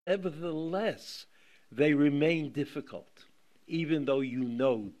Nevertheless, they remain difficult, even though you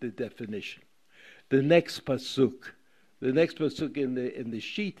know the definition. The next pasuk, in the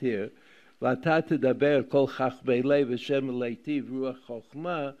sheet here, "V'ata tedaber kol chachmei lev v'shem leitiv ruach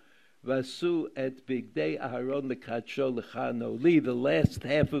chochma v'asu et bigdei Aharon lekadsho lechano li." The last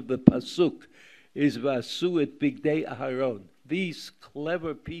half of the pasuk is "V'asu et bigdei Aharon." These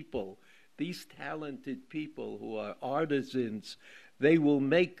clever people, these talented people who are artisans, they will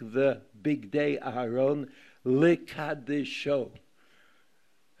make the bigdei Aharon lekadisho.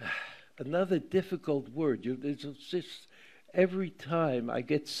 Another difficult word. It's just every time I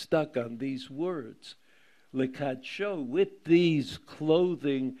get stuck on these words. Lekadsho, with these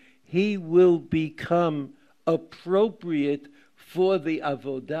clothing, he will become appropriate for the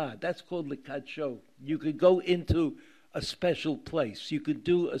avodah. That's called lekadsho. You could go into a special place. You could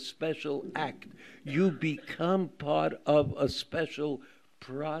do a special act. You become part of a special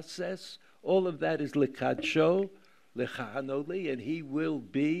process. All of that is lekadsho, lechanoli, and he will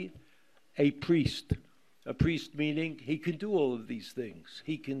be a priest. A priest meaning he can do all of these things.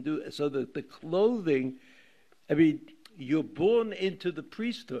 He can do, so that the clothing, I mean, you're born into the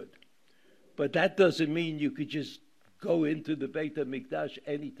priesthood, but that doesn't mean you could just go into the Beit HaMikdash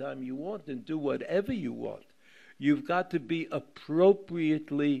anytime you want and do whatever you want. You've got to be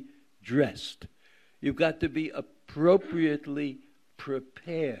appropriately dressed. You've got to be appropriately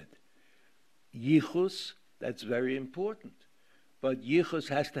prepared. Yichus, that's very important. But yichus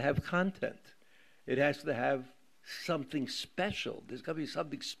has to have content. It has to have something special. There's got to be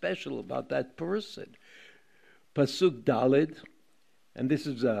something special about that person. Pasuk Dalid, and this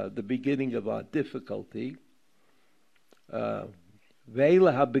is the beginning of our difficulty. Ve'ela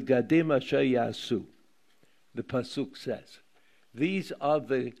habegadim asher yasu. The pasuk says, these are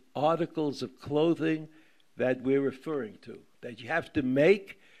the articles of clothing that we're referring to, that you have to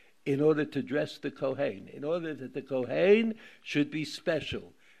make in order to dress the Kohen, in order that the Kohen should be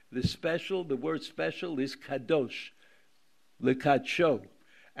special. The word special is kadosh, lekadsho.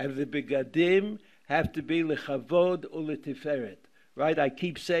 And the begadim have to be lechavod or letiferet. Right? I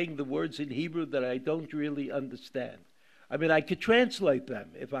keep saying the words in Hebrew that I don't really understand. I mean, I could translate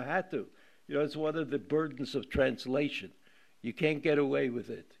them if I had to. You know, it's one of the burdens of translation. You can't get away with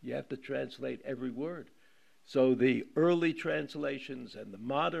it. You have to translate every word. So the early translations and the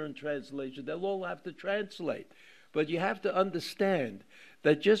modern translations, they'll all have to translate. But you have to understand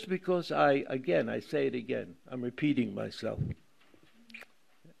that just because I say it again, I'm repeating myself.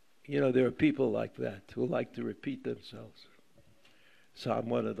 You know, there are people like that who like to repeat themselves. So I'm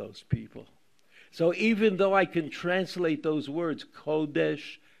one of those people. So even though I can translate those words,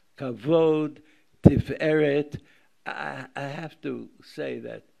 Kodesh, Kavod, Tiferet, I have to say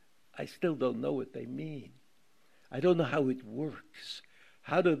that I still don't know what they mean. I don't know how it works.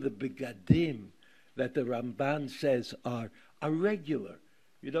 How do the begadim that the Ramban says are regular?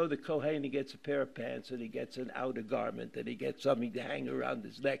 You know, the Kohen, he gets a pair of pants and he gets an outer garment and he gets something to hang around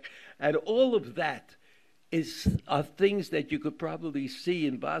his neck. And all of that are things that you could probably see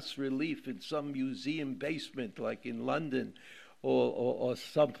in bas relief in some museum basement like in London or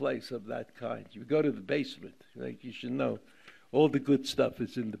someplace of that kind. You go to the basement, like you should know, all the good stuff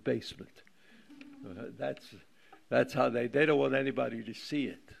is in the basement. That's how they don't want anybody to see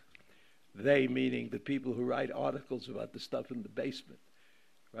it. They meaning the people who write articles about the stuff in the basement,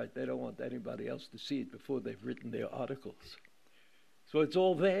 right? They don't want anybody else to see it before they've written their articles. So it's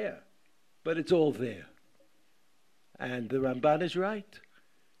all there, but it's all there. And the Ramban is right.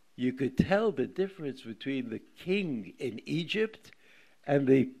 You could tell the difference between the king in Egypt and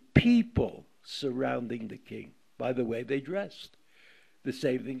the people surrounding the king by the way they dressed. The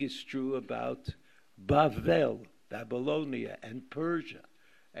same thing is true about Bavel, Babylonia, and Persia,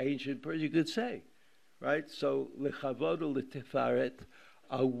 ancient Persia, you could say, right? So, lechavod letifaret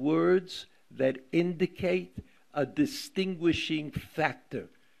are words that indicate a distinguishing factor.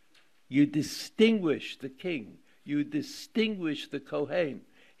 You distinguish the king. You distinguish the Kohen.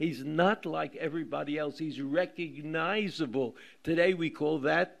 He's not like everybody else. He's recognizable. Today we call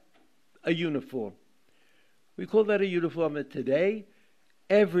that a uniform. We call that a uniform, and today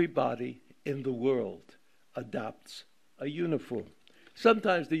everybody in the world adopts a uniform.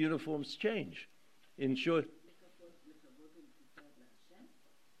 Sometimes the uniforms change. In short,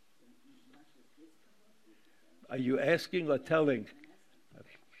 are you asking or telling?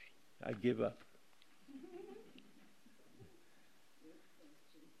 I give up.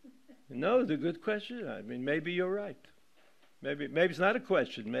 No, it's a good question. I mean, maybe you're right. Maybe it's not a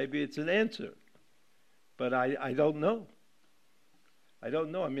question. Maybe it's an answer. But I don't know. I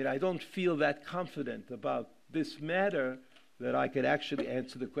don't know. I mean, I don't feel that confident about this matter that I could actually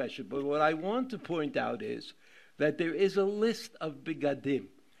answer the question. But what I want to point out is that there is a list of bigadim.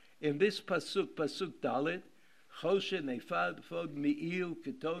 In this pasuk, pasuk Dalet, Choshen, Ephod, Fod, Mi'il,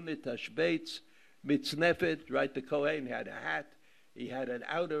 Ketonet, Tashbetz, Mitznefet, right? The Kohen had a hat, he had an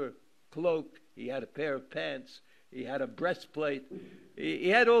outer cloak, he had a pair of pants, he had a breastplate, he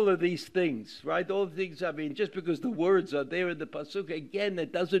had all of these things, right? All the things, I mean, just because the words are there in the pasuk, again,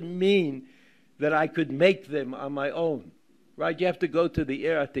 it doesn't mean that I could make them on my own, right? You have to go to the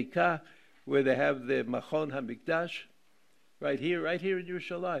Ir Atikah, where they have the Machon HaMikdash, right here in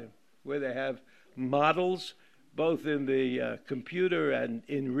Yerushalayim, where they have models, both in the computer and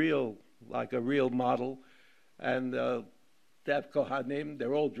in real, like a real model, and they have Kohanim,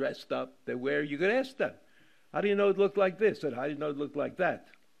 they're all dressed up, they wear, you could ask them, how do you know it looked like this, and how do you know it looked like that?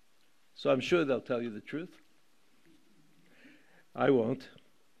 So I'm sure they'll tell you the truth. I won't.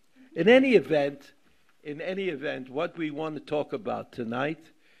 In any event, what we want to talk about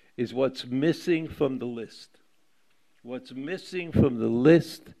tonight is what's missing from the list. What's missing from the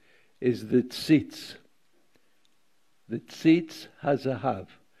list is the tzitz. The tzitz hazahav.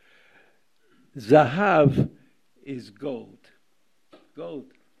 Zahav is gold.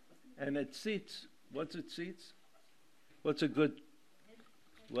 Gold. And a tzitz, what's a tzitz? What's a good,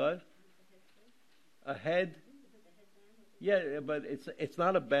 what? A head? Yeah, but it's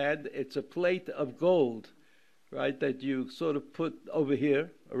not a band, it's a plate of gold, right, that you sort of put over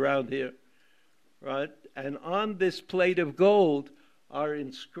here, around here, right? And on this plate of gold are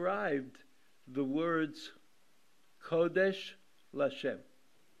inscribed the words Kodesh Lashem,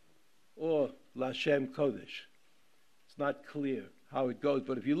 or Lashem Kodesh. It's not clear how it goes,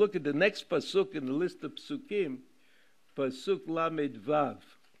 but if you look at the next pasuk in the list of psukim, pasuk Lamed Vav,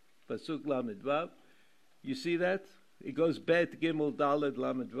 you see that? It goes Bet Gimel Daled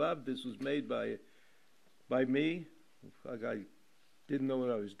Lamed Vav. This was made by me. I didn't know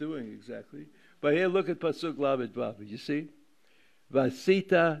what I was doing exactly. But here, look at Pasuk Lamed Vav. You see?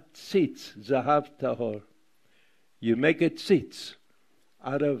 Vasita tzitz zahav tahor. You make a tzitz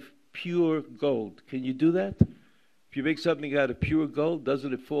out of pure gold. Can you do that? If you make something out of pure gold,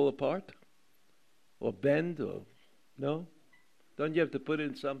 doesn't it fall apart? Or bend? Or no? Don't you have to put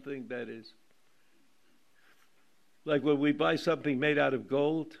in something that is... Like when we buy something made out of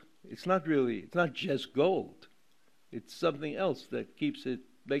gold, it's not just gold. It's something else that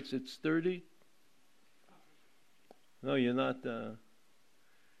makes it sturdy. No, you're not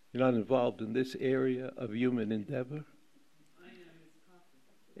involved in this area of human endeavor. I am. It's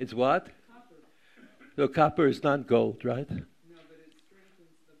copper. It's what? Copper. So copper is not gold, right? No, but it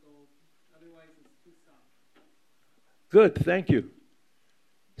strengthens the gold. Otherwise, it's too soft. Good, thank you.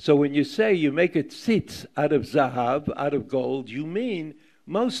 So when you say you make a tzitz out of zahav, out of gold, you mean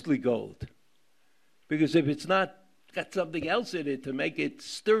mostly gold. Because if it's not got something else in it to make it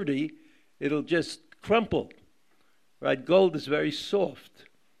sturdy, it'll just crumple. Right? Gold is very soft.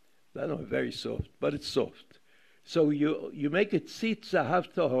 I don't know, very soft, but it's soft. So you make a tzitz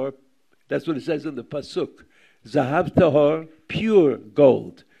zahav tahor, that's what it says in the pasuk. Zahav tahor, pure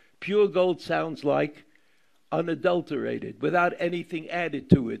gold. Pure gold sounds like unadulterated, without anything added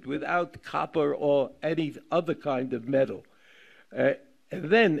to it, without copper or any other kind of metal. And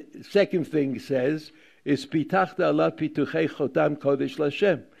then, second thing says, is pitachta ala pituchei chotam kodesh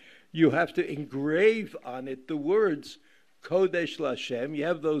lashem. You have to engrave on it the words kodesh lashem. You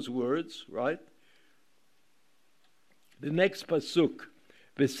have those words, right? The next pasuk,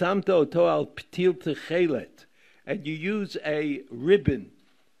 v'samta oto al ptil techelet, and you use a ribbon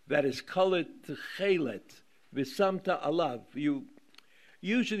that is colored techelet. V'samta alav.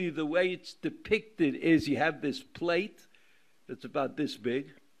 Usually the way it's depicted is you have this plate that's about this big,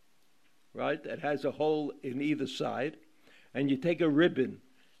 right? It has a hole in either side, and you take a ribbon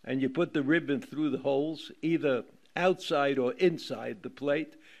and you put the ribbon through the holes, either outside or inside the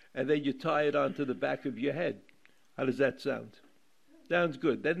plate, and then you tie it onto the back of your head. How does that sound? Sounds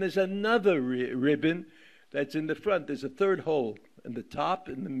good. Then there's another ribbon that's in the front. There's a third hole in the top,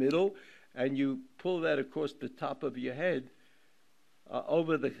 in the middle, and you pull that across the top of your head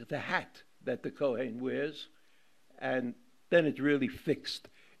over the hat that the Kohen wears, and then it's really fixed.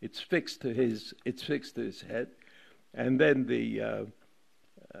 It's fixed to his head, and then the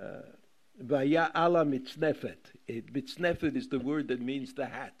Vaya ala mitznefet. Mitznefet is the word that means the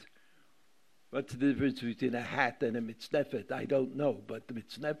hat. What's the difference between a hat and a mitznefet? I don't know, but the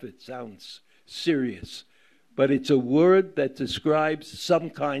mitznefet sounds serious. But it's a word that describes some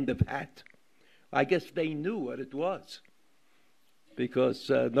kind of hat. I guess they knew what it was, because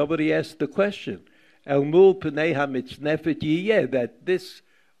nobody asked the question. El mul pnei hamitznefet yiyeh, that this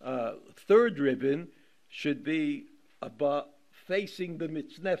third ribbon should be above, facing the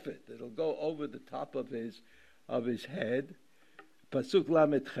mitznefet. It'll go over the top of his head. Pasuk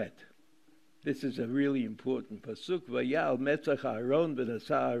lamed chet. This is a really important pasuk. Vayal metzach Aaron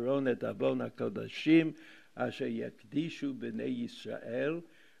v'nasa Aaron et avon hakodashim asher yakdishu b'nei Yisrael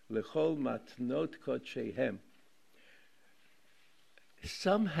lechol matnot kodshehem.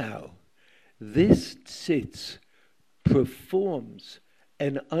 Somehow, this tzitz performs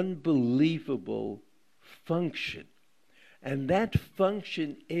an unbelievable function. And that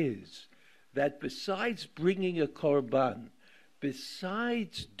function is that besides bringing a korban,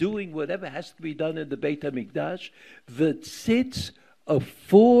 besides doing whatever has to be done in the Beit HaMikdash, the tzitz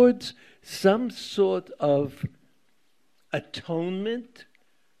affords some sort of atonement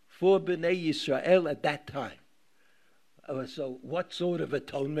for Bnei Yisrael at that time. So what sort of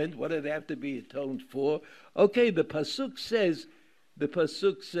atonement? What do they have to be atoned for? Okay, the pasuk says,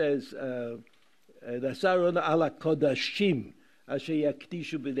 Nasaron ala kodashim asher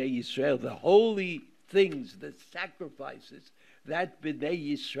yakdishu b'nei Yisrael, the holy things, the sacrifices that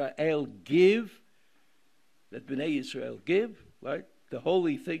Bnei Yisrael give, right? The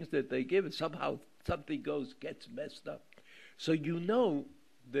holy things that they give, and somehow something gets messed up. So the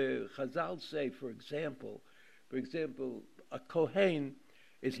Chazal say, for example, a Kohen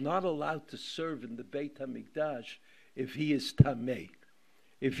is not allowed to serve in the Beit HaMikdash if he is tamei.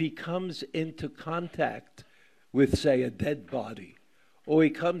 If he comes into contact with, say, a dead body, or he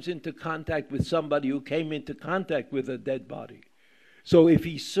comes into contact with somebody who came into contact with a dead body. So if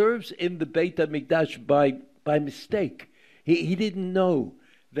he serves in the Beit HaMikdash by mistake, he didn't know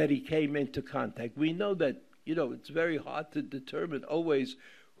that he came into contact. We know that, it's very hard to determine always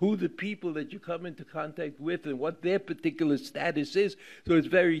who the people that you come into contact with and what their particular status is. So it's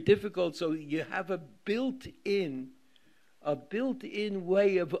very difficult. So you have a built-in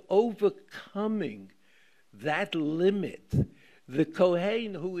way of overcoming that limit. The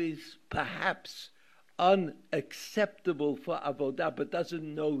Kohen who is perhaps unacceptable for avodah but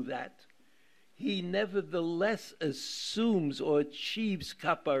doesn't know that, he nevertheless assumes or achieves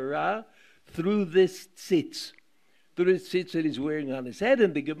kapara through this tzitz. Through the tzitz that he's wearing on his head.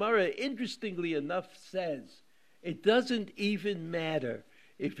 And the Gemara, interestingly enough, says it doesn't even matter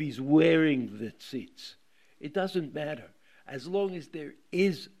if he's wearing the tzitz. It doesn't matter. As long as there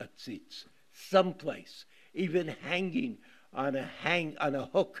is a tzitz someplace, even hanging on a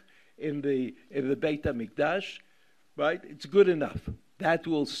hook in the Beit HaMikdash, right? It's good enough. That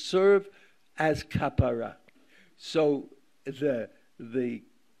will serve as kapara. So the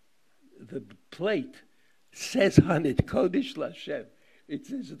plate says on it, Kodesh Lashem.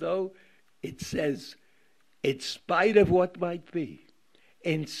 It's as though it says, in spite of what might be,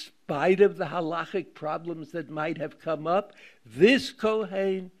 in spite of the halachic problems that might have come up, this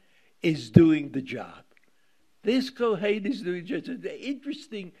Kohen is doing the job. This Kohen is doing the job. It's an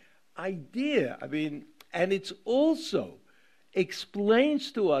interesting idea. And it's also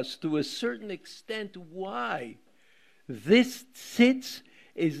explains to us to a certain extent why this tzitz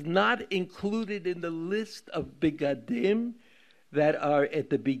is not included in the list of bigadim that are at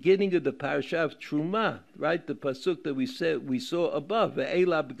the beginning of the parasha of Truma, right? The pasuk that we saw above,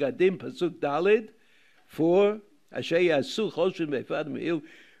 ve'ela bigadim, pasuk dalid, for asher yasu choshen ve'efad me'il,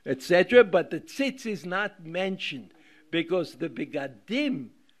 etc. But the tzitz is not mentioned because the bigadim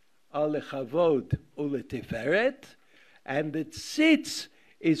are lechavod u'leteferet, and the tzitz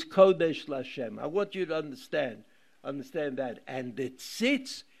is kodesh Lashem. I want you to understand that. And the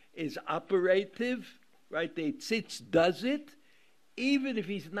tzitz is operative, right? The tzitz does it, even if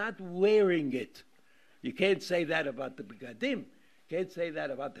he's not wearing it. You can't say that about the begadim. You can't say that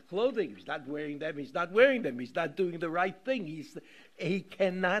about the clothing. If he's not wearing them, he's not wearing them. He's not doing the right thing. He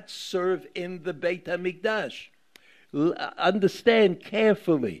cannot serve in the Beit HaMikdash. Understand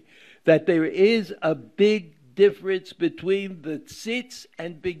carefully that there is a big difference between the tzitz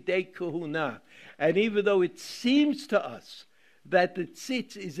and bigdei kahuna. And even though it seems to us that the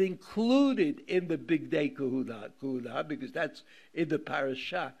tzitz is included in the bigdei kahuna, because that's in the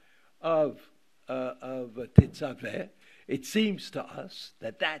parasha of Tetzaveh, it seems to us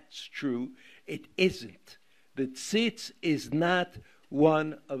that that's true. It isn't. The tzitz is not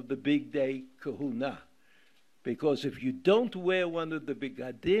one of the bigdei kahuna, because if you don't wear one of the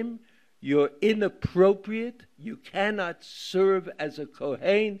bigadim, you're inappropriate. You cannot serve as a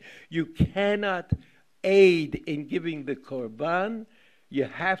Kohen. You cannot aid in giving the korban. You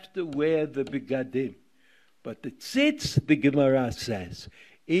have to wear the bigadim. But the tzitz, the Gemara says,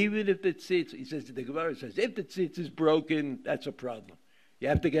 even if the tzitz, the Gemara says, if the tzitz is broken, that's a problem. You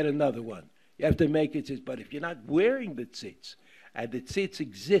have to get another one. You have to make it tzitz. But if you're not wearing the tzitz, and the tzitz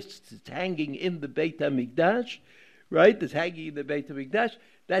exists, it's hanging in the Beit HaMikdash, right? That's hanging in the Beit HaMikdash.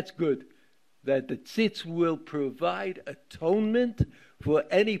 That's good. That the tzitz will provide atonement for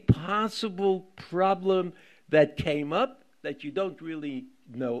any possible problem that came up that you don't really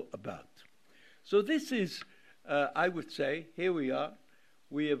know about. So this is, I would say, here we are.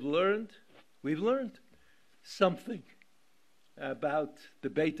 We've learned something about the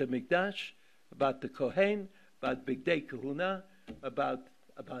Beit HaMikdash, about the Kohen, about Bigdei Kahuna, about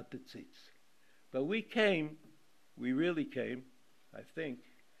the tzitz. But we really came, I think,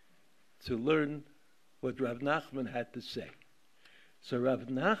 to learn what Rav Nachman had to say. So Rav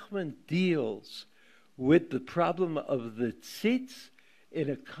Nachman deals with the problem of the tzitz in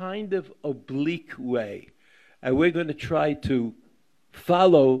a kind of oblique way. And we're going to try to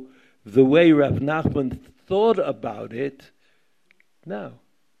follow the way Rav Nachman thought about it now.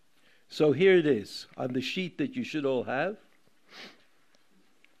 So here it is, on the sheet that you should all have.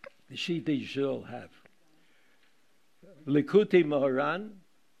 The sheet that you should all have. Likutei Moharan.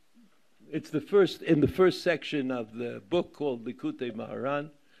 It's in the first section of the book called Likutei Moharan,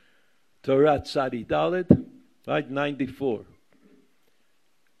 Torah Tzadi Daled, right, 94.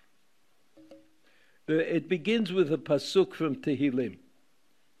 It begins with a pasuk from Tehillim,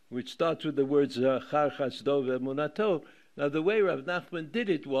 which starts with the words Char Chasdo Ve'emunato. Now the way Rav Nachman did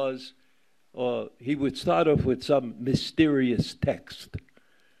it was, he would start off with some mysterious text.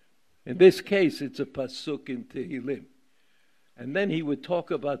 In this case, it's a pasuk in Tehillim. And then he would talk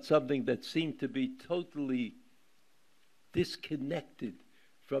about something that seemed to be totally disconnected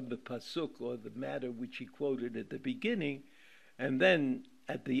from the pasuk or the matter which he quoted at the beginning. And then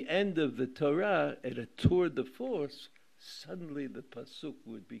at the end of the Torah, at a tour de force, suddenly the pasuk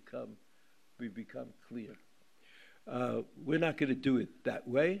would become clear. We're not going to do it that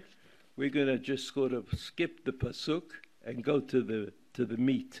way. We're going to just sort of skip the pasuk and go to the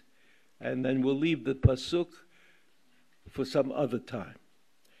meat. And then we'll leave the pasuk for some other time.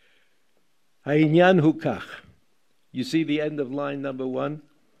 Ha'inyan hukach. You see the end of line number 1?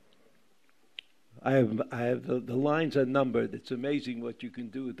 I have the lines are numbered. It's amazing what you can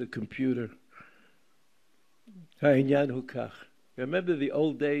do with the computer. Ha'inyan hukach. Remember the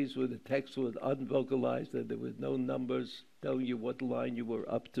old days where the text was unvocalized and there were no numbers telling you what line you were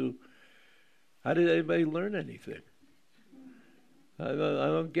up to? How did anybody learn anything? I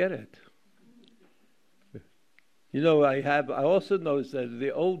don't get it. You know, I also noticed that in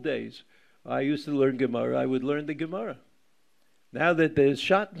the old days, I used to learn Gemara, I would learn the Gemara. Now that there's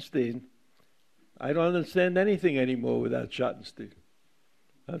Schottenstein, I don't understand anything anymore without Schottenstein.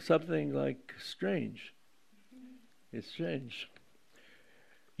 Something like strange. It's strange.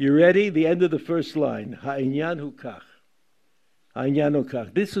 You ready? The end of the first line. Ha'inyan hukach. Ha'inyan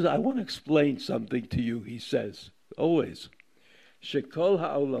hukach. I want to explain something to you, he says, always. Shekol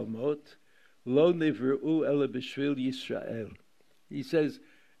ha'olamot lo nivru ela b'shvil Yisrael. He says,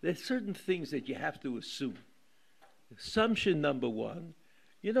 there's certain things that you have to assume. Assumption number 1,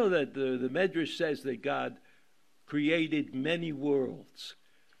 you know that the Medrash says that God created many worlds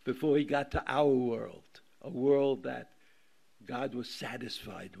before he got to our world, a world that God was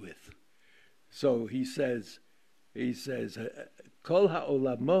satisfied with. So he says, Kol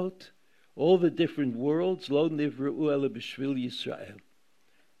ha'olamot, all the different worlds, lo nivru ela b'shvil Yisrael.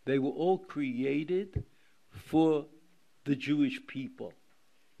 They were all created for the Jewish people.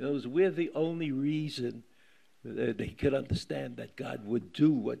 In other words, we're the only reason that they could understand that God would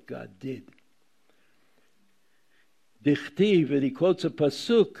do what God did. Dichtiv, and he quotes a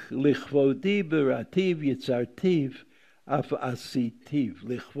pasuk, Lichvodi berativ yitzartiv af asitiv.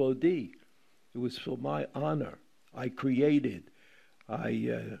 Lichvodi. It was for my honor. I created.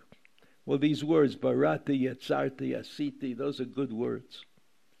 These words, barati, yitzarti, asiti, those are good words.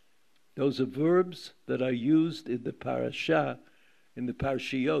 Those are verbs that are used in the parasha, in the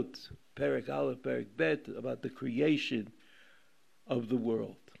parashiyot, Perek Aleph, Perek Bet, about the creation of the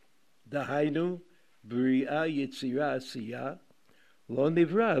world. Dahainu, B'ri'ah, Yitzirah, Asiyah, Lo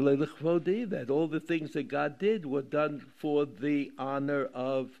Nivra, Lelichvodi, that all the things that God did were done for the honor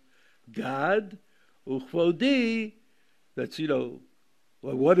of God. Uchvodi, that's,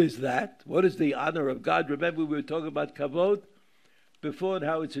 what is that? What is the honor of God? Remember we were talking about kavod before and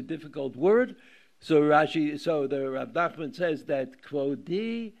how it's a difficult word. So the Rav Nachman says that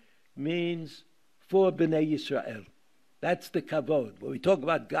kvodi means for Bnei Yisrael. That's the kavod. When we talk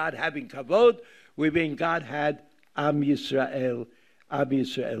about God having kavod, we mean God had Am Yisrael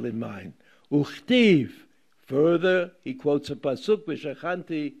in mind. Uchtiv. Further, he quotes a pasuk,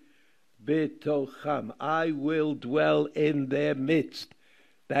 V'shachanti betocham. I will dwell in their midst.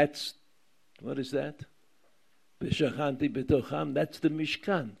 What is that? B'shachanti betocham, that's the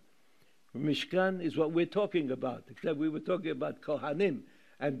Mishkan. Mishkan is what we're talking about, except we were talking about Kohanim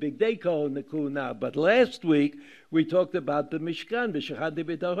and Bigdei Kohana. But last week we talked about the Mishkan.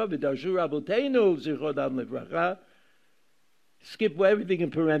 Skip everything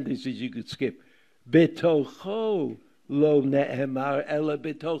in parentheses you could skip. Betocho lo ne'emar ela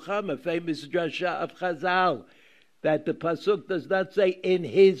betocham, a famous drasha of Chazal, that the pasuk does not say in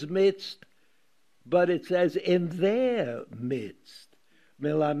his midst, but it says in their midst.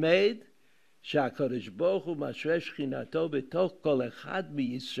 Melamed שהקדוש ברוך הוא משרה שכינתו בתוך כל אחד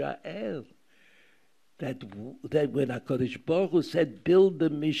מישראל. That when HaKadosh Baruch Hu said build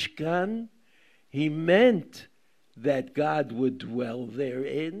the Mishkan, he meant that God would dwell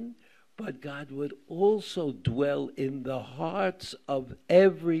therein, but God would also dwell in the hearts of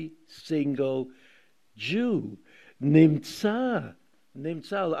every single Jew. Nimtza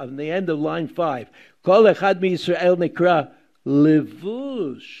on the end of line 5. Kol echad miYisrael nikra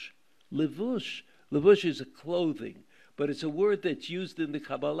levush. Levush is a clothing, but it's a word that's used in the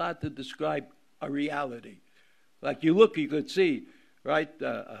Kabbalah to describe a reality. Like you look, you could see, right,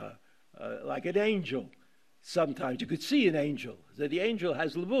 like an angel. Sometimes you could see an angel. So the angel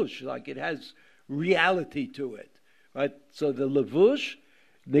has levush, like it has reality to it, right? So the levush,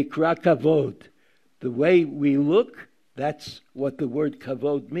 nikra kavod. The way we look, that's what the word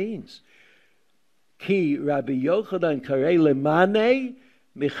kavod means. Ki Rabbi Yochanan karei lemane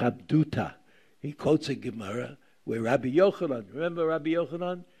Michabduta. He quotes a Gemara where Rabbi Yochanan, remember Rabbi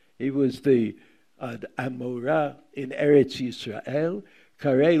Yochanan? He was the Amorah in Eretz Yisrael.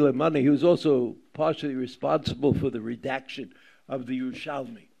 Karei Lemani, he was also partially responsible for the redaction of the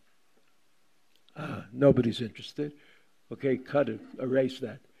Yerushalmi. Nobody's interested. Okay, cut it, erase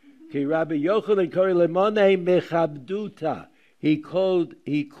that. Okay, Rabbi Yochanan karei lemane Michabduta. He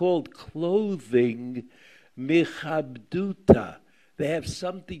called clothing Michabduta. They have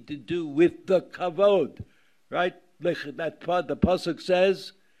something to do with the kavod, right? That part, the pasuk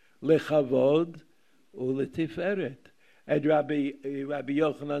says, lechavod uletiferet. And Rabbi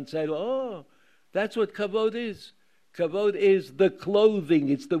Yochanan said, oh, that's what kavod is. Kavod is the clothing.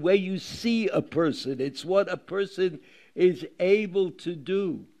 It's the way you see a person. It's what a person is able to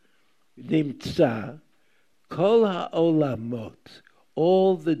do. Nimtza, kol ha'olamot,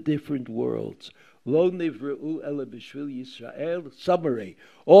 all the different worlds. Lo nivre'u ela b'shvil Yisrael. Summary.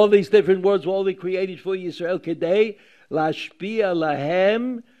 All these different words were only created for Yisrael kedei lashpia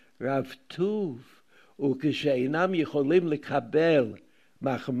lahem rav tuv ukesheinam yicholim lekabel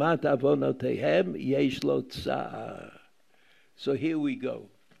machmat avonotehem yesh lo tzar. So here we go.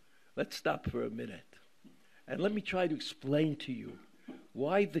 Let's stop for a minute. And let me try to explain to you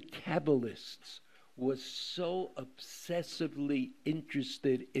why the Kabbalists was so obsessively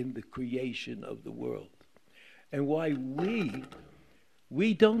interested in the creation of the world, and why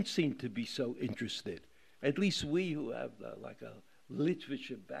we don't seem to be so interested, at least we who have like a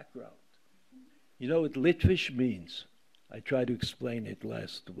Litvish background. You know what Litvish means? I tried to explain it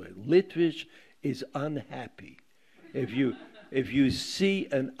last week. Litvish is unhappy. If you see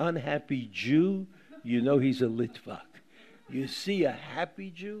an unhappy Jew, you know he's a Litvak. You see a happy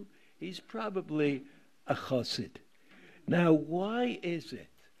Jew, he's probably a chassid. Now, why is it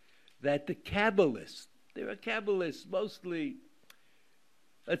that the Kabbalists, there are Kabbalists mostly,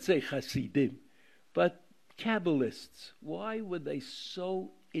 let's say Hasidim, but Kabbalists, why were they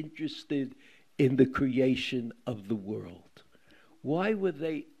so interested in the creation of the world? Why were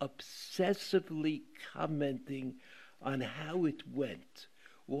they obsessively commenting on how it went?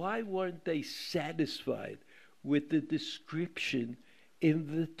 Why weren't they satisfied with the description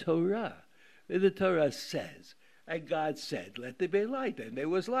in the Torah? The Torah says, and God said, let there be light, and there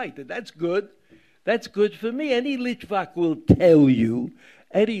was light, and that's good. That's good for me. Any Litvak will tell you,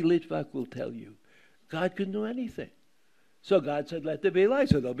 God can do anything. So God said, let there be light,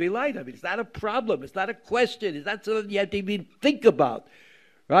 so there'll be light. I mean, it's not a problem, it's not a question, it's not something you have to even think about,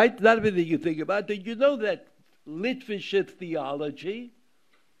 right? Not everything you think about. Did you know that Litvish theology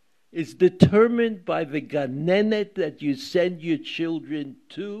is determined by the ganenet that you send your children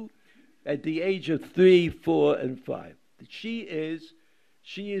to at the age of 3, 4, and 5. She is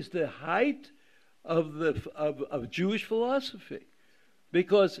the height of Jewish philosophy,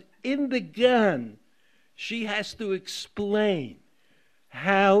 because in the Gan she has to explain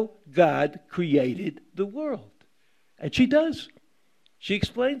how God created the world, and she does. She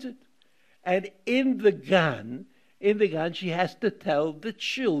explains it, and in the Gan, she has to tell the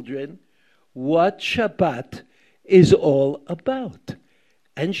children what Shabbat is all about.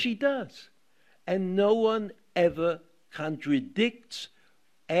 And she does. And no one ever contradicts,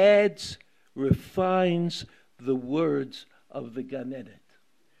 adds, refines the words of the Gan Eden.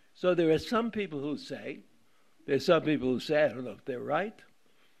 So there are some people who say, I don't know if they're right,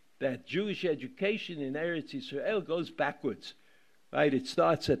 that Jewish education in Eretz Yisrael goes backwards, right? It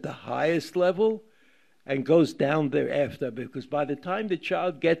starts at the highest level and goes down thereafter, because by the time the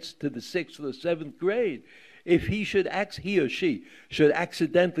child gets to the 6th or 7th grade, if he or she should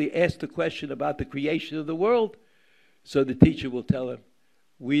accidentally ask the question about the creation of the world, so the teacher will tell him,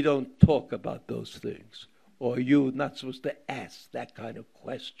 we don't talk about those things, or you're not supposed to ask that kind of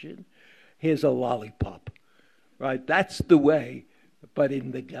question. Here's a lollipop, right? That's the way. But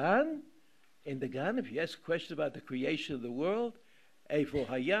in the Gan, if you ask a question about the creation of the world, Eifo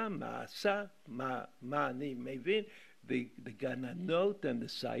Hayam, Ma'asa, Ma'ani Mevin, the Gananot and the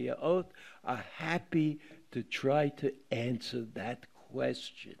Sayaot are happy to try to answer that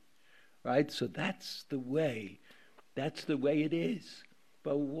question, right? So that's the way it is.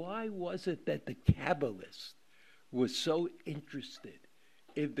 But why was it that the Kabbalists were so interested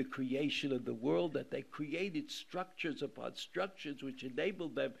in the creation of the world that they created structures upon structures which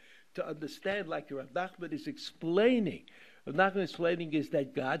enabled them to understand, like Rav Nachman is explaining? Rav Nachman explaining is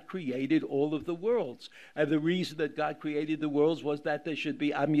that God created all of the worlds. And the reason that God created the worlds was that there should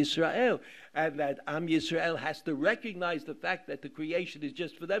be Am Yisrael. And that Am Yisrael has to recognize the fact that the creation is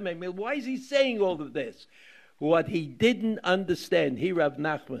just for them. I mean, why is he saying all of this? What he didn't understand, he Rav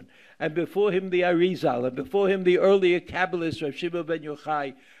Nachman, and before him the Arizal, and before him the earlier Kabbalists, Rav Shimon ben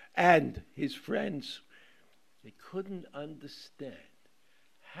Yochai, and his friends, they couldn't understand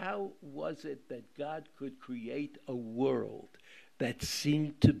how was it that God could create a world that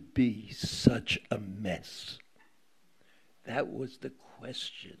seemed to be such a mess. That was the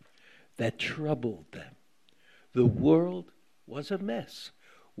question that troubled them. The world was a mess.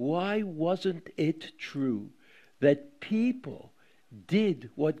 Why wasn't it true that people did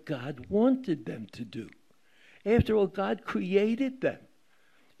what God wanted them to do? After all, God created them.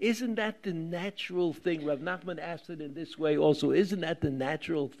 Isn't that the natural thing? Rav Nachman asked it in this way also. Isn't that the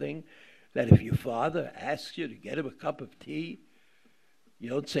natural thing that if your father asks you to get him a cup of tea, you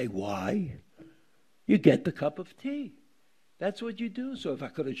don't say why? You get the cup of tea. That's what you do. So if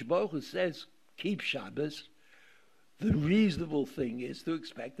HaKadosh Baruch Hu says, keep Shabbos, the reasonable thing is to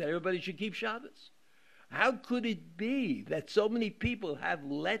expect that everybody should keep Shabbos. How could it be that so many people have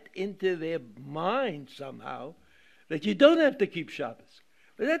let into their mind somehow that you don't have to keep Shabbos?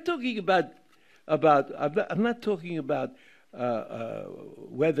 We're not talking about I'm not talking about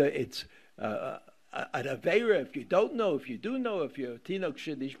whether it's an Aveira, if you don't know, if you do know, if you're a Tinok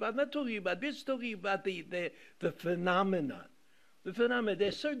Shadish, but I'm not talking about this, talking about the phenomenon. The phenomenon,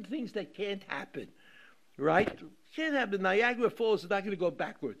 there's certain things that can't happen, right? Can't happen. Niagara Falls is not going to go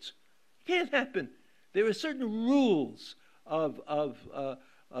backwards. Can't happen. There are certain rules of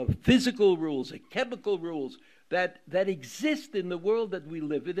physical rules and chemical rules that exist in the world that we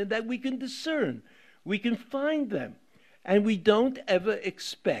live in and that we can discern. We can find them. And we don't ever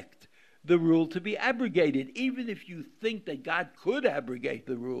expect the rule to be abrogated. Even if you think that God could abrogate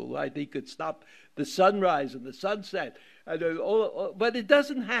the rule, right? He could stop the sunrise and the sunset. But it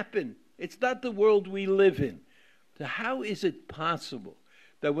doesn't happen. It's not the world we live in. So how is it possible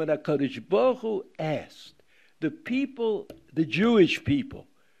that when HaKadosh Baruch Hu asked the people, the Jewish people,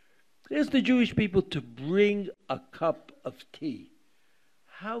 asked the Jewish people to bring a cup of tea,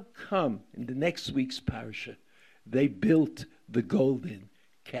 how come in the next week's parasha they built the golden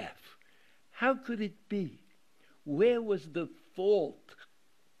calf? How could it be? Where was the fault?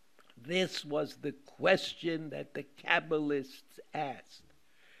 This was the question that the Kabbalists asked.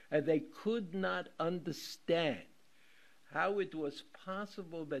 And they could not understand how it was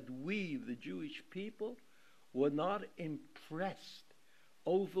possible that we, the Jewish people, were not impressed,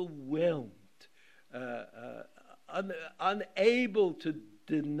 overwhelmed, unable to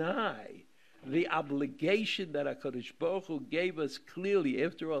deny the obligation that HaKadosh Baruch Hu gave us clearly.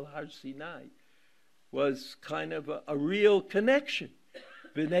 After all, Har Sinai was kind of a real connection.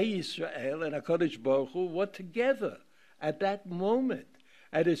 Bnei Yisrael and HaKadosh Baruch Hu were together at that moment.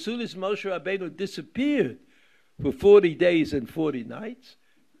 And as soon as Moshe Rabbeinu disappeared for 40 days and 40 nights,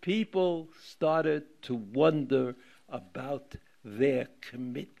 people started to wonder about their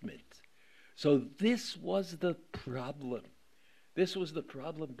commitment. So this was the problem. This was the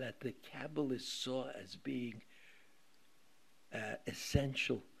problem that the Kabbalists saw as being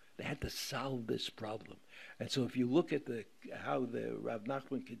essential. They had to solve this problem. And so if you look at how the Rav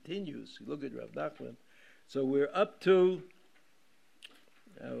Nachman continues, you look at Rav Nachman, so we're up to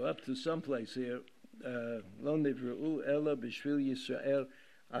someplace here. Lo nivra'u ela b'shvil Yisrael.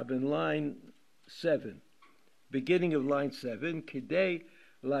 I'm in line 7, beginning of line 7. Kidei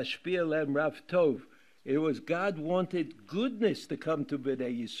lashpia lem rav tov, It was God wanted goodness to come to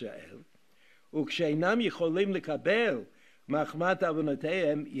Bnei Yisrael. וכשאינם יכולים לקבל מחמת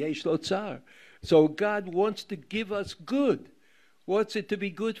עוונותיהם, יש לו צער. So God wants to give us good, wants it to be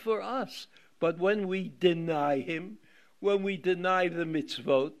good for us. But when we deny Him, when we deny the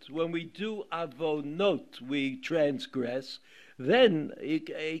mitzvot, when we do avonot, we transgress, then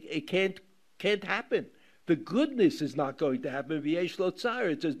it can't happen. The goodness is not going to happen. V'yesh lo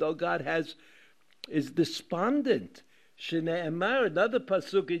tzar. It's as though God is despondent. Shne'emar, another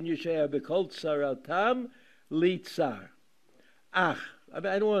pasuk in Yeshaya, b'kol tzaratam li tzar. I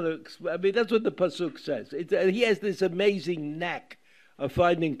don't want to. That's what the pasuk says. He has this amazing knack of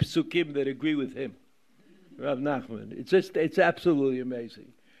finding pasukim that agree with him, Rav Nachman. It's absolutely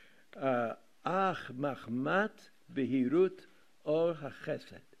amazing. Machmat behirut or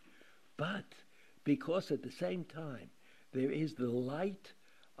hachesed. But because at the same time there is the light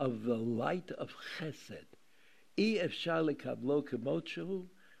of chesed. אי אפשר לקבלו כמות שהוא,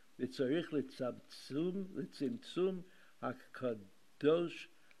 וצריך לצמצום הקדוש,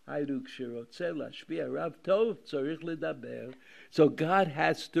 היינו כשרוצה להשפיע רב טוב, צריך לדבר. So God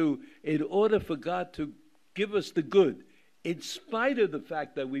has to, in order for God to give us the good, in spite of the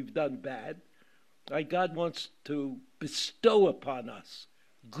fact that we've done bad, right, God wants to bestow upon us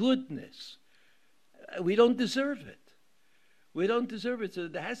goodness. We don't deserve it. We don't deserve it. So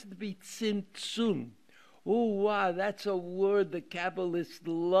there has to be tzimtzum. Oh, wow, that's a word. The Kabbalists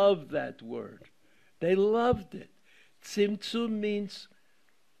love that word. They loved it. Tzimtzum means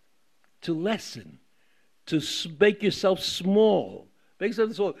to lessen, to make yourself small. Make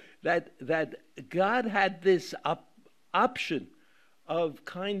yourself small. That God had this option of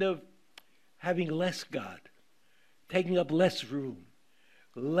kind of having less God, taking up less room,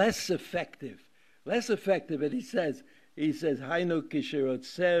 less effective. And he says, Hainu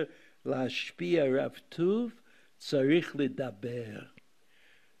kisherotzer lashpia rav tuv tzarich ledaber.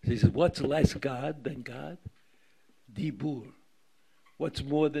 He says, what's less God than God? Dibur. What's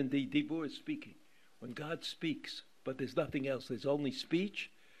more than the dibur is speaking. When God speaks, but there's nothing else, there's only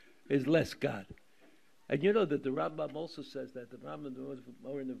speech, is less God. And you know that the Rambam also says that, the Rambam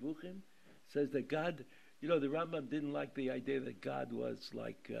Moreh Nevuchim says that God, the Rambam didn't like the idea that God was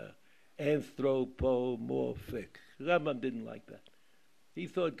like anthropomorphic. The Rambam didn't like that. He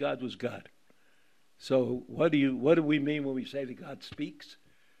thought God was God. So what do we mean when we say that God speaks?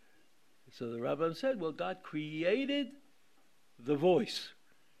 So the Rambam said, well, God created the voice.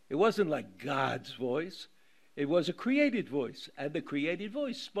 It wasn't like God's voice. It was a created voice. And the created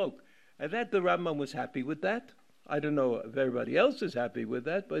voice spoke. And that the Rambam was happy with that. I don't know if everybody else is happy with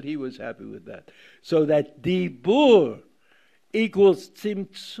that, but he was happy with that. So that dibur equals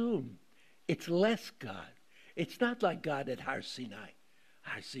tzimtzum. It's less God. It's not like God at Har Sinai.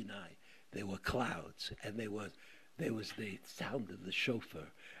 Har Sinai, there were clouds, and there was the sound of the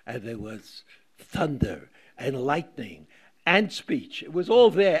shofar, and there was thunder and lightning and speech. It was all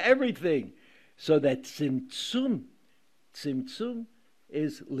there, everything. So that tzimtzum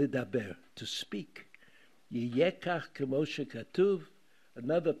is lidaber, to speak. Yiyekach kemo shekatuv,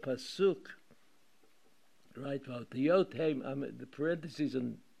 another pasuk, right? V'otiyot heim, the parentheses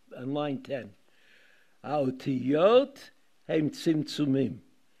on line 10. Ha'otiyot heim tzimtzumim.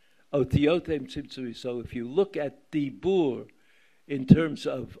 Otiyot heim tzimtzumim. So if you look at dibur in terms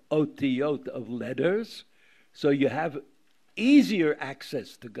of otiyot, of letters, so you have easier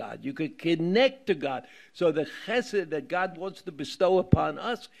access to God. You can connect to God. So the chesed that God wants to bestow upon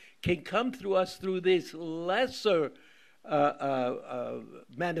us can come through us through this lesser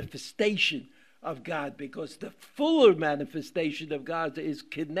manifestation of God, because the fuller manifestation of God is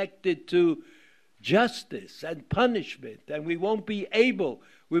connected to justice and punishment, and we won't be able,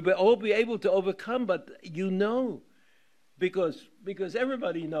 we'll all be able to overcome, but because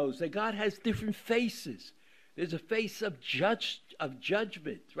everybody knows that God has different faces. There's a face of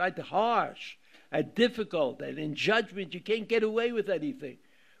judgment, right? Harsh and difficult, and in judgment you can't get away with anything.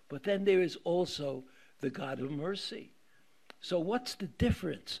 But then there is also the God of mercy. So what's the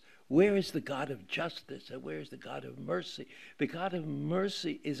difference? Where is the God of justice and where is the God of mercy? The God of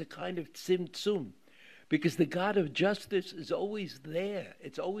mercy is a kind of tzimtzum, because the God of justice is always there.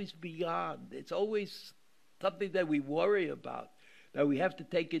 It's always beyond. It's always something that we worry about, that we have to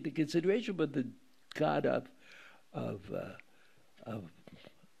take into consideration. But the God of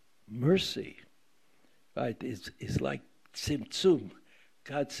mercy, right, is like tzimtzum.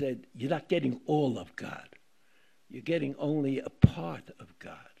 God said, you're not getting all of God. You're getting only a part of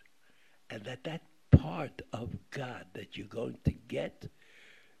God. And that part of God that you're going to get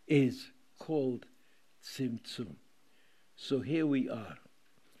is called tzimtzum. So here we are.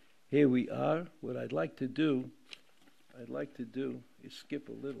 here we are. What I'd like to do is skip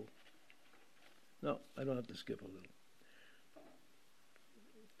a little. No, I don't have to skip a little.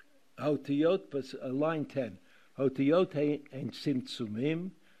 Hotiyot, line 10. Hotiyot and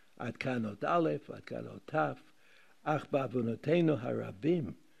simtsumim, ad kanot aleph, ad kanot taf, ach ba'avonotenu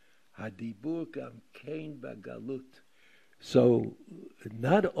harabim, hadibur gam kein bagalut. So,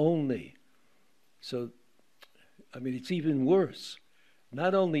 not only, it's even worse.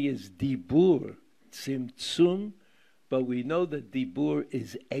 Not only is dibur tzimtzum, but we know that dibur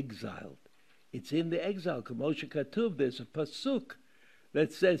is exiled. It's in the exile. K'moshe Katuv, there's a pasuk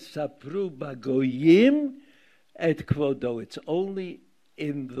that says, Sapru bagoyim et kvodo. It's only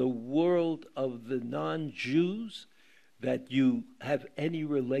in the world of the non-Jews that you have any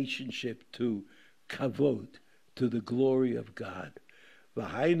relationship to kavod, to the glory of God.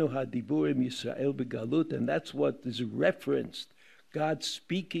 V'hainu hadiburim Yisrael begalut, and that's what is referenced, God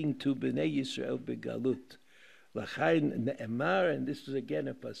speaking to Bnei Yisrael begalut. L'chain ne'emar, and this is again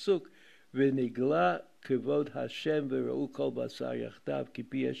a pasuk, v'nigla kavod Hashem v'ra'u kol basar yachtav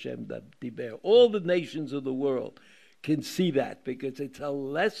kipi Hashem diber. All the nations of the world can see that because it's a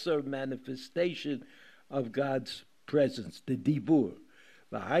lesser manifestation of God's presence, the dibur.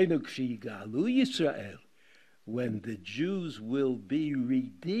 V'hainu k'shigalu Yisrael, when the Jews will be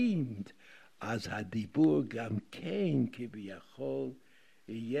redeemed, as hadibur gam kein kibiyachol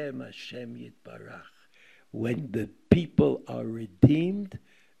yem Hashem yitbarach. When the people are redeemed,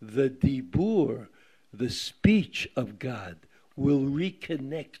 the dibur, the speech of God, will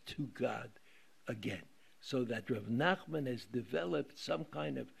reconnect to God again. So that Rav Nachman has developed some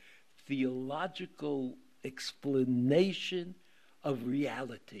kind of theological explanation of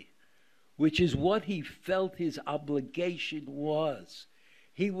reality, which is what he felt his obligation was.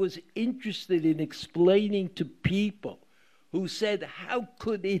 He was interested in explaining to people who said, how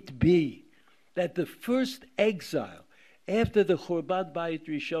could it be that the first exile, after the Churban Bayit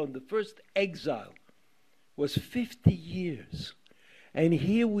Rishon, the first exile was 50 years. And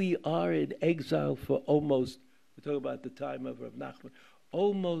here we are in exile for almost, we're talking about the time of Rav Nachman,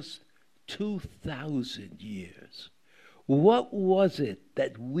 almost 2,000 years. What was it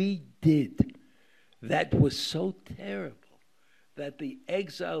that we did that was so terrible that the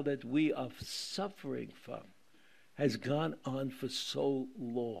exile that we are suffering from has gone on for so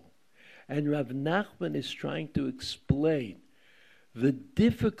long? And Rav Nachman is trying to explain the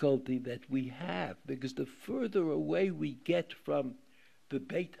difficulty that we have, because the further away we get from the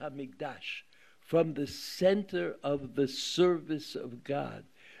Beit HaMikdash, from the center of the service of God,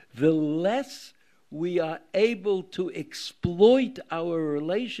 the less we are able to exploit our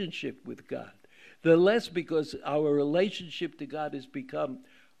relationship with God. The less, because our relationship to God has become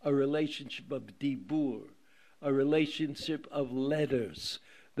a relationship of dibur, a relationship of letters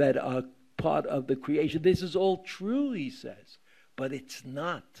that are part of the creation. This is all true, he says, but it's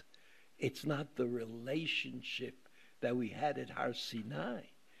not. It's not the relationship that we had at Har Sinai.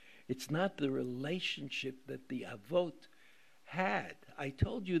 It's not the relationship that the Avot had. I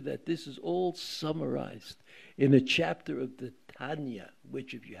told you that this is all summarized in a chapter of the Tanya,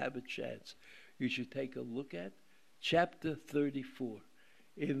 which, if you have a chance, you should take a look at. Chapter 34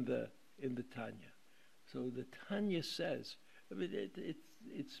 in the Tanya. So the Tanya says,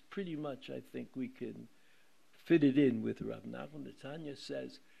 it's pretty much, I think we can fit it in with Rav Nachman. The Tanya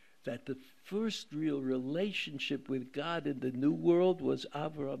says that the first real relationship with God in the New World was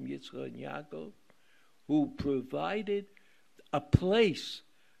Avraham, Yitzchak, and Yaakov, who provided a place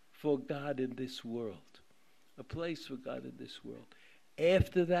for God in this world. A place for God in this world.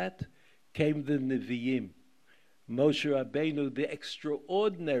 After that came the Nevi'im. Moshe Rabbeinu, the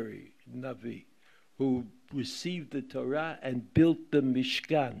extraordinary Navi, who received the Torah and built the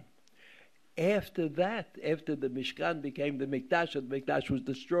Mishkan. After that, after the Mishkan became the Mikdash, and the Mikdash was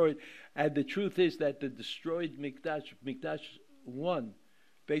destroyed, and the truth is that the destroyed Mikdash, Mikdash 1,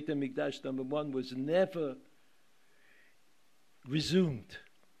 Beit HaMikdash number 1, was never resumed.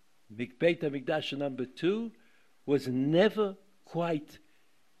 Beit HaMikdash number 2 was never quite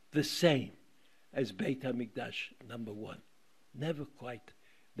the same as Beit HaMikdash number 1. Never quite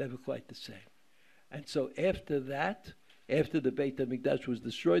the same. And so after that, after the Beit HaMikdash was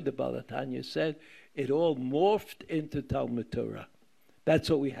destroyed, the Baal HaTanya said, it all morphed into Talmud Torah. That's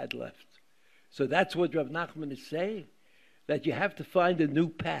what we had left. So that's what Rav Nachman is saying, that you have to find a new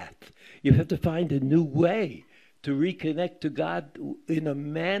path. You have to find a new way to reconnect to God in a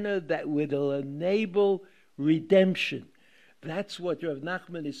manner that will enable redemption. That's what Rav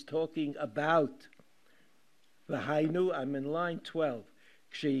Nachman is talking about. V'hainu, I'm in line 12.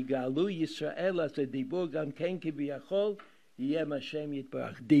 Ksheyigalu Yisrael as a dibur gam ken kibiyachol Yem Hashem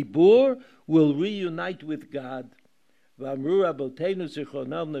Yitbarach. Dibur will reunite with God. V'amru Rabotenu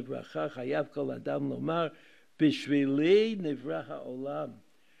Zichronam Nevracha Chayav Kol Adam Lomar Bishvili Nivra Ha'olam.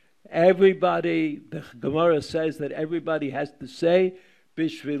 Everybody, the Gemara says that everybody has to say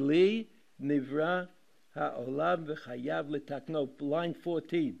Bishvili Nivra Ha'olam V'chayav L'takno. Line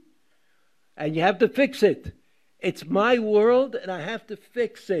 14. And you have to fix it. It's my world and I have to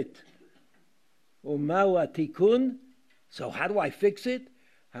fix it. Umau Atikun. So how do I fix it?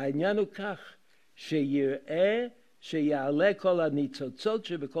 Ha'anyanu kach sheyir'eh sheya'aleh kol ha'nitzotzot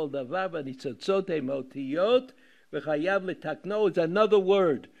shebekol davar v'nitzotzot hem otiyot v'chayav l'takno is another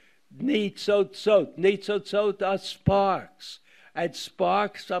word. Nitzotzot. Nitzotzot are sparks. And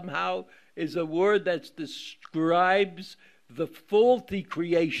spark somehow is a word that describes the faulty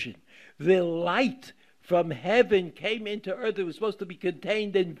creation. The light from heaven came into earth. It was supposed to be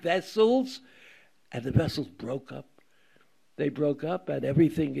contained in vessels, and the vessels broke up. They broke up, and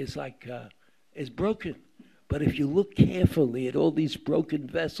everything is is broken. But if you look carefully at all these broken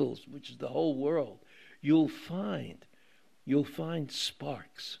vessels, which is the whole world, you'll find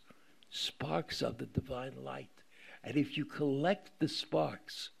sparks of the divine light. And if you collect the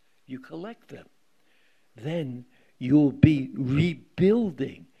sparks, you collect them, then you'll be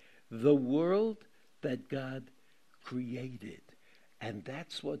rebuilding the world that God created. And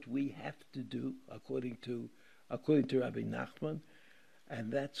that's what we have to do according to Rabbi Nachman.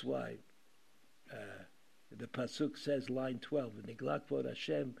 And that's why the Pasuk says, line 12, V'niglak v'od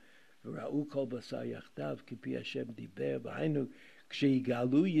Hashem v'ra'u kol basar yachdav kipi Hashem diber v'hainu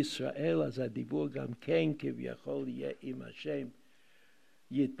ksheyigalu Yisrael az hadibur gam ken kivyachol yeh im Hashem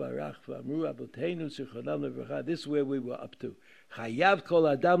yitbarach v'amru aboteinu zichronam levracha. This is where we were up to. Chayav kol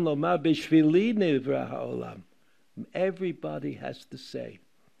adam lomar b'shvili nivra ha'olam. Everybody has to say,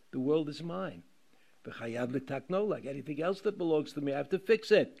 the world is mine. V'chayav l'takno, like anything else that belongs to me, I have to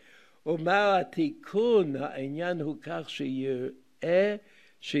fix it. Umar atikun ha'inyan hu kach sheyir'eh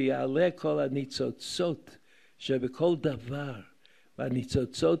sheyaleh kol ha'nitzotzot shebekol davar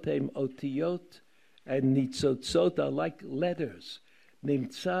v'nitzotzot hem otiyot, and nitzotzot are like letters.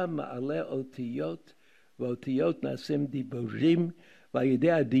 Nimtza ma'aleh otiyot v'otiyot nasim diburim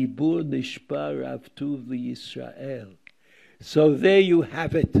v'yidei adibur nishbar rav tuv liYisrael. So there you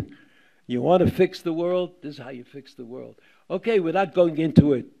have it. You want to fix the world? This is how you fix the world. Okay, we're not going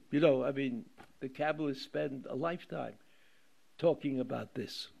into it. The Kabbalists spend a lifetime talking about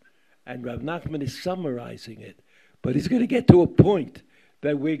this. And Rav Nachman is summarizing it. But he's going to get to a point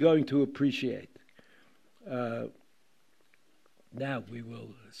that we're going to appreciate. Now we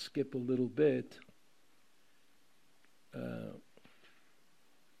will skip a little bit.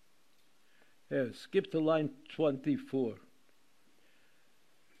 Here, skip to line 24.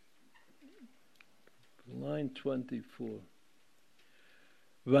 Line 24.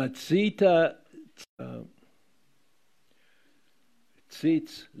 Vatzita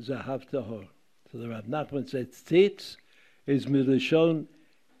tzitz zahav tahor. So the Rav Nachman said tzitz is milashon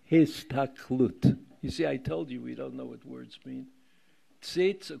histaklut. You see, I told you we don't know what words mean.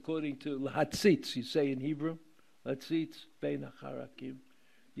 Tzitz, according to lahatzitz, you say in Hebrew, lahatzitz bein acharakim.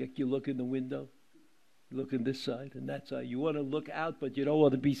 You look in the window, you look on this side and that side. You want to look out, but you don't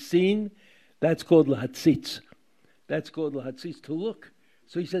want to be seen. That's called lahatzitz. That's called lahatzitz, to look.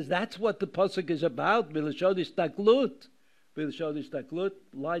 So he says that's what the pasuk is about. Milashon histaklut. Milashon histaklut,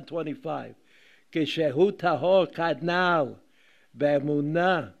 line 25. Keshehu tahor kadnal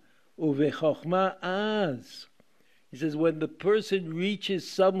be'emunah uvechokhmah az. He says when the person reaches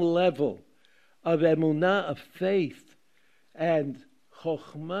some level of emunah, of faith, and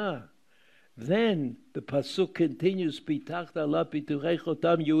chokhmah, then the pasuk continues, pitachta la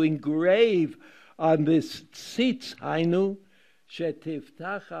piturechotam, you engrave on this tzitz, hainu,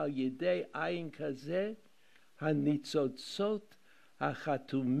 shetiftach al yedei ayin kazeh, hanitzotzot,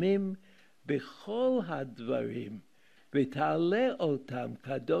 hachatumim, bechol hadvarim, v'ta'aleh otam,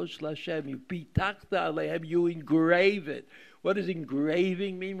 kadosh l'Hashem, you pitachta alehem, you engrave it. What does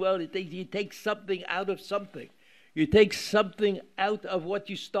engraving mean? Well, you take something out of something. You take something out of what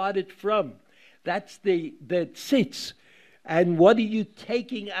you started from. That's the tzitz. And what are you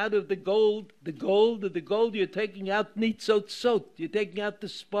taking out of the gold? The gold, you're taking out nitzotzot. You're taking out the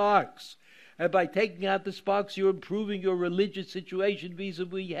sparks. And by taking out the sparks, you're improving your religious situation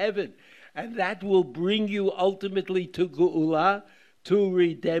vis-a-vis heaven. And that will bring you ultimately to Geula, to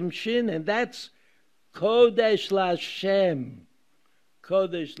redemption. And that's Kodesh Lashem.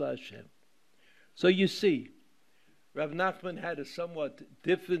 Kodesh Lashem. So you see, Rav Nachman had a somewhat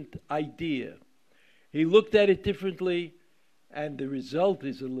different idea. He looked at it differently, and the result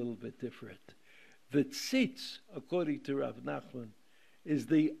is a little bit different. The tzitz, according to Rav Nachman, is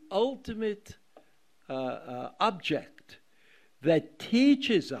the ultimate object that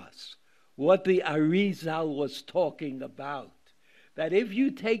teaches us what the Arizal was talking about. That if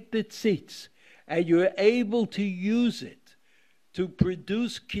you take the tzitz and you're able to use it to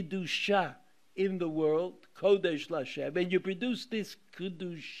produce Kedusha in the world, Kodesh Lashem, and you produce this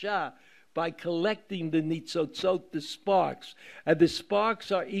Kedusha by collecting the nitzotzot, the sparks, and the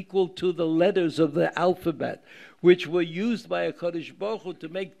sparks are equal to the letters of the alphabet, which were used by HaKadosh Baruch Hu to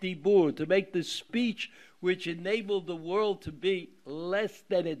make dibur, to make the speech which enabled the world to be less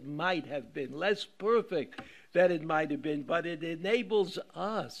than it might have been, less perfect than it might have been, but it enables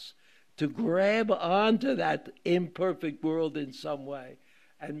us to grab onto that imperfect world in some way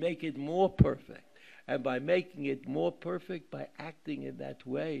and make it more perfect. And by making it more perfect, by acting in that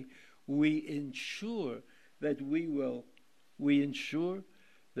way, we ensure that we will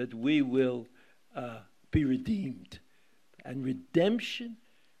be redeemed. And redemption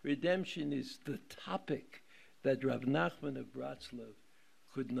is the topic that Rav Nachman of Bratslav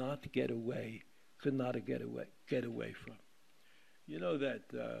could not get away from. You know that,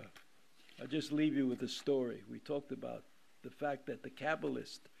 I'll just leave you with a story. We talked about the fact that the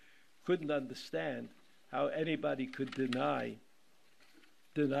Kabbalists couldn't understand how anybody could deny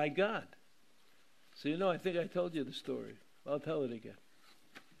God. So I think I told you the story. I'll tell it again.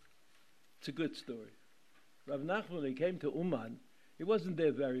 It's a good story. Rav Nachman, when he came to Uman, he wasn't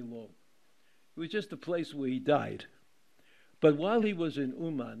there very long. It was just a place where he died. But while he was in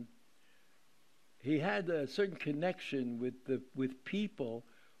Uman, he had a certain connection with people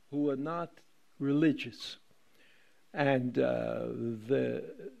who were not religious. And the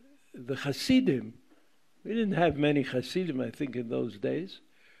Hasidim, we didn't have many Hasidim, I think, in those days,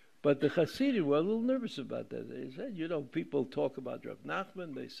 but the Hasidim were a little nervous about that. They said, people talk about Rav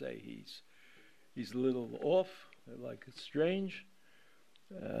Nachman, they say he's a little off, they're like it's strange.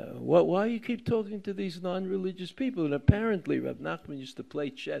 Why you keep talking to these non-religious people? And apparently Rav Nachman used to play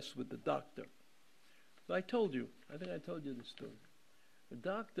chess with the doctor. So I think I told you the story.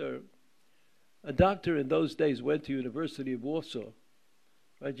 A doctor in those days went to University of Warsaw.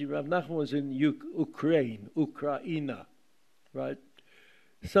 Right? Rav Nachman was in Ukraine, right?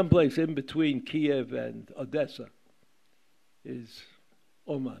 Someplace in between Kiev and Odessa is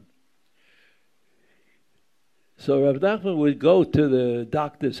Oman. So Rav Nachman would go to the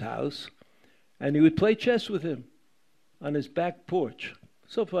doctor's house and he would play chess with him on his back porch.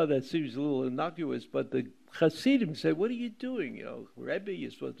 So far that seems a little innocuous, but the Hasidim said, what are you doing? Rebbe, you're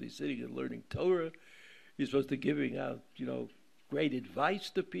supposed to be sitting and learning Torah. You're supposed to be giving out, great advice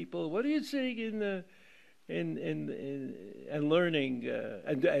to people. What are you sitting in and learning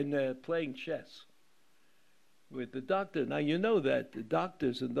and playing chess with the doctor? Now you know that the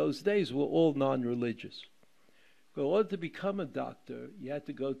doctors in those days were all non-religious. But in order to become a doctor, you had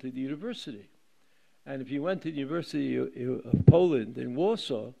to go to the university. And if you went to the University of Poland in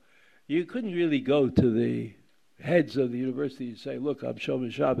Warsaw, you couldn't really go to the heads of the university and say, look, I'm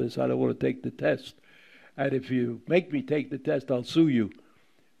Shomer Shabbos, I don't want to take the test. And if you make me take the test, I'll sue you.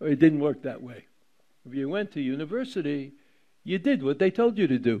 Or it didn't work that way. If you went to university, you did what they told you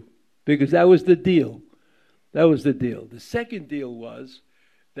to do, because that was the deal. That was the deal. The second deal was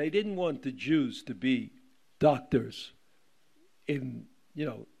they didn't want the Jews to be doctors in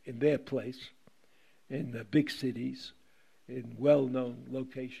their place, in the big cities, in well-known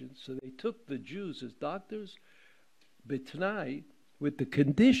locations. So they took the Jews as doctors, b'tnai, with the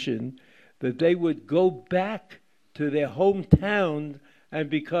condition that they would go back to their hometown and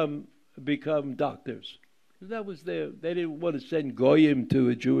become doctors. That was they didn't want to send Goyim to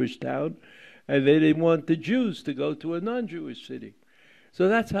a Jewish town, and they didn't want the Jews to go to a non-Jewish city. So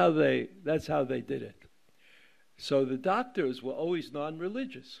that's how they did it. So the doctors were always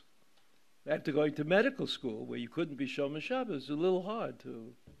non-religious. After going to medical school, where you couldn't be Shomer Shabbos, it was a little hard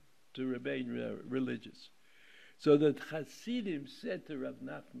to remain religious. So the Hasidim said to Rav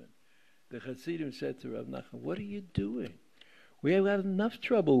Nachman, what are you doing? We have had enough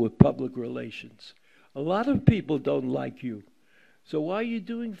trouble with public relations. A lot of people don't like you. So why are you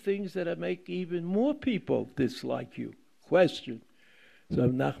doing things that make even more people dislike you? Question. So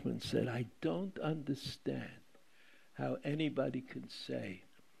Rav Nachman said, I don't understand how anybody can say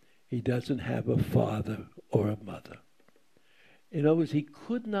he doesn't have a father or a mother. In other words, he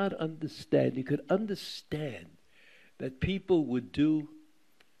could not understand. He could understand that people would do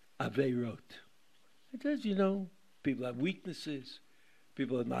aveirot. Because, people have weaknesses.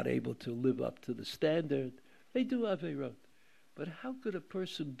 People are not able to live up to the standard. They do aveirot. But how could a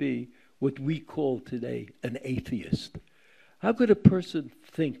person be what we call today an atheist? How could a person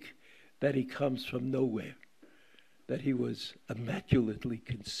think that he comes from nowhere, that he was immaculately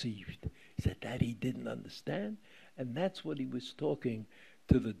conceived. He said that he didn't understand, and that's what he was talking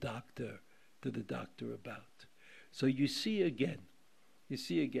to the doctor about. So you see again,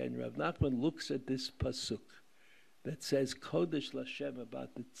 Rav Nachman looks at this pasuk that says Kodesh Lashem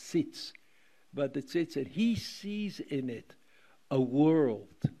about the tzitz, and he sees in it a world,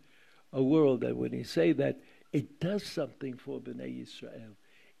 that when you say that it does something for Bnei Yisrael,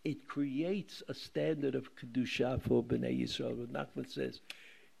 it creates a standard of Kedusha for Bnei Yisrael. Rav Nachman says,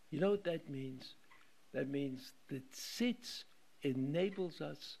 you know what that means? That means that tzitz enables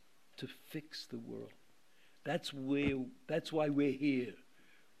us to fix the world. That's why we're here.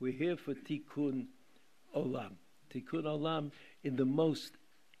 We're here for Tikkun Olam. Tikkun Olam in the most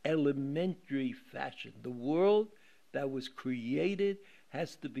elementary fashion. The world that was created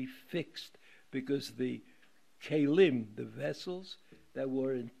has to be fixed because the kelim, the vessels that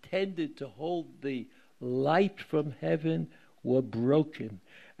were intended to hold the light from heaven, were broken,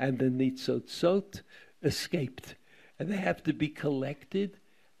 and the nitzotzot escaped. And they have to be collected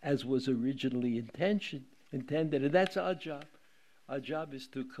as was originally intended, and that's our job. Our job is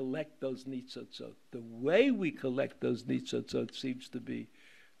to collect those nitzotzot. The way we collect those nitzotzot seems to be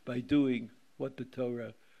by doing what the Torah